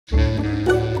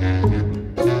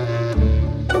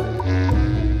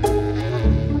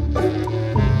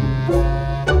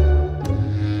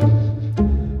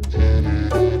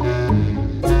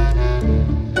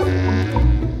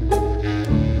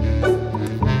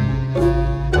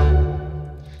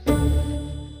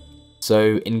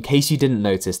So in case you didn't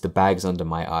notice the bags under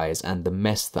my eyes and the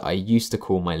mess that I used to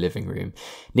call my living room,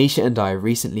 Nisha and I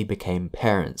recently became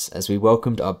parents as we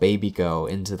welcomed our baby girl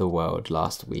into the world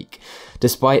last week.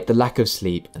 Despite the lack of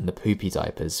sleep and the poopy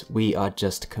diapers, we are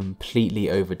just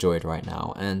completely overjoyed right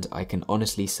now, and I can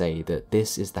honestly say that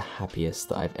this is the happiest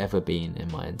that I've ever been in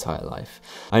my entire life.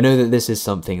 I know that this is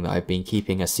something that I've been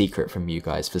keeping a secret from you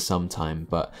guys for some time,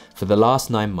 but for the last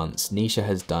 9 months, Nisha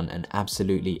has done an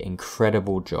absolutely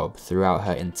incredible job throughout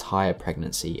her entire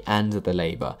pregnancy and the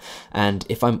labour, and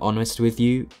if I'm honest with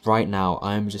you, right now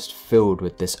I'm just filled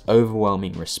with this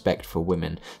overwhelming respect for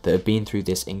women that have been through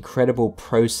this incredible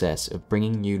process of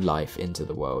bringing new life into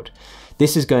the world.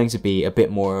 This is going to be a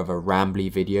bit more of a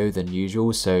rambly video than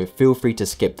usual, so feel free to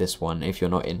skip this one if you're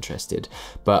not interested,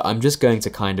 but I'm just going to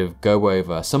kind of go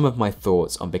over some of my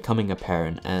thoughts on becoming a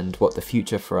parent and what the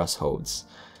future for us holds.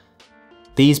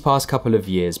 These past couple of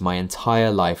years, my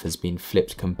entire life has been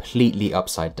flipped completely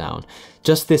upside down.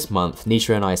 Just this month,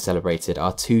 Nisha and I celebrated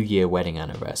our 2-year wedding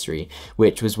anniversary,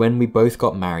 which was when we both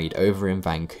got married over in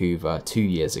Vancouver 2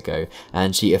 years ago,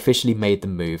 and she officially made the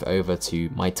move over to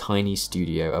my tiny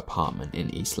studio apartment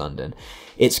in East London.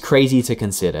 It's crazy to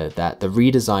consider that the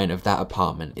redesign of that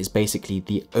apartment is basically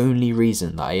the only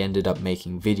reason that I ended up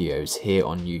making videos here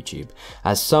on YouTube,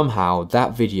 as somehow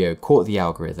that video caught the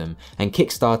algorithm and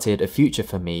kickstarted a future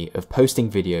for me of posting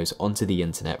videos onto the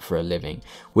internet for a living,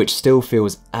 which still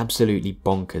feels absolutely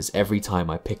bonkers every time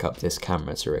I pick up this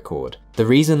camera to record. The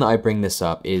reason that I bring this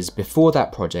up is before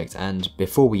that project and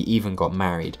before we even got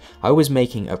married, I was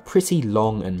making a pretty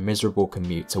long and miserable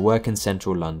commute to work in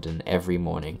central London every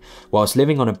morning, whilst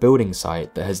living on a building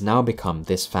site that has now become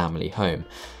this family home.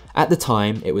 At the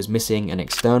time, it was missing an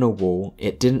external wall,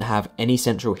 it didn't have any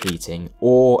central heating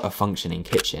or a functioning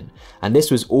kitchen, and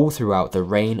this was all throughout the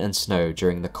rain and snow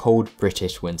during the cold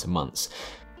British winter months.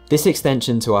 This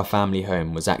extension to our family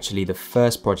home was actually the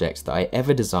first project that I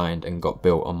ever designed and got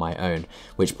built on my own,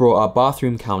 which brought our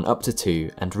bathroom count up to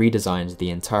 2 and redesigned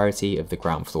the entirety of the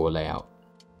ground floor layout.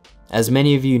 As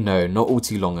many of you know, not all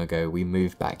too long ago we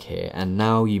moved back here, and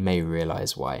now you may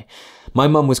realise why. My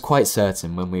mum was quite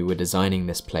certain when we were designing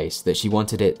this place that she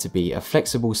wanted it to be a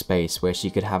flexible space where she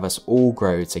could have us all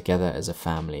grow together as a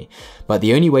family. But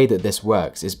the only way that this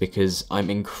works is because I'm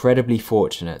incredibly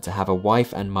fortunate to have a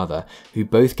wife and mother who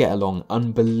both get along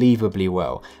unbelievably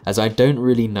well, as I don't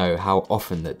really know how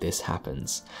often that this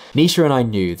happens. Nisha and I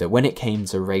knew that when it came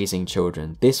to raising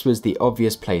children, this was the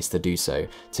obvious place to do so,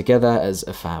 together as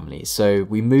a family. So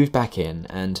we moved back in,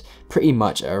 and pretty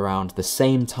much around the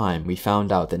same time we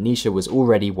found out that Nisha was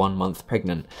already 1 month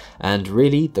pregnant, and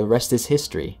really the rest is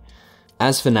history.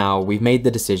 As for now, we've made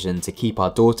the decision to keep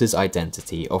our daughter's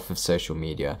identity off of social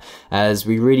media, as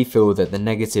we really feel that the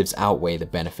negatives outweigh the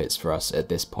benefits for us at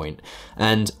this point.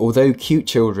 And although cute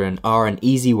children are an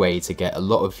easy way to get a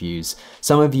lot of views,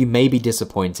 some of you may be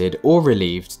disappointed or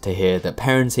relieved to hear that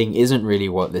parenting isn't really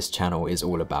what this channel is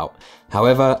all about.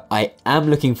 However, I am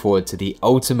looking forward to the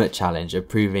ultimate challenge of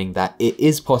proving that it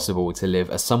is possible to live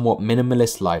a somewhat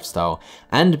minimalist lifestyle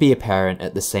and be a parent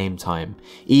at the same time,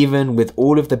 even with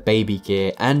all of the baby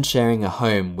gear and sharing a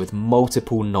home with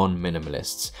multiple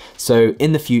non-minimalists. So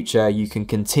in the future, you can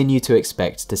continue to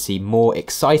expect to see more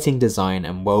exciting design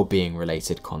and well-being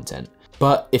related content.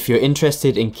 But if you're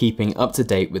interested in keeping up to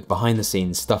date with behind the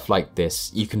scenes stuff like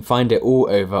this, you can find it all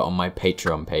over on my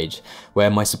Patreon page,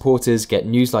 where my supporters get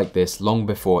news like this long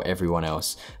before everyone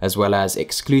else, as well as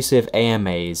exclusive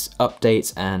AMAs,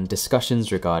 updates and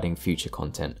discussions regarding future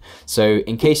content. So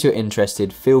in case you're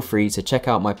interested, feel free to check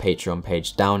out my Patreon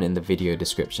page down in the video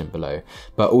description below.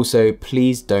 But also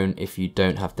please don't if you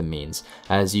don't have the means,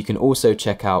 as you can also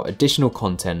check out additional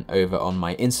content over on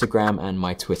my Instagram and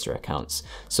my Twitter accounts.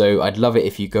 So I'd love it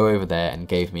if you go over there and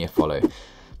gave me a follow.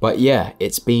 But yeah,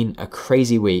 it's been a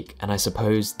crazy week, and I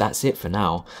suppose that's it for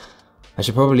now. I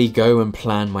should probably go and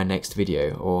plan my next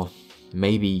video, or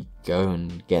maybe go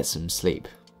and get some sleep.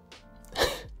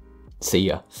 See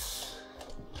ya.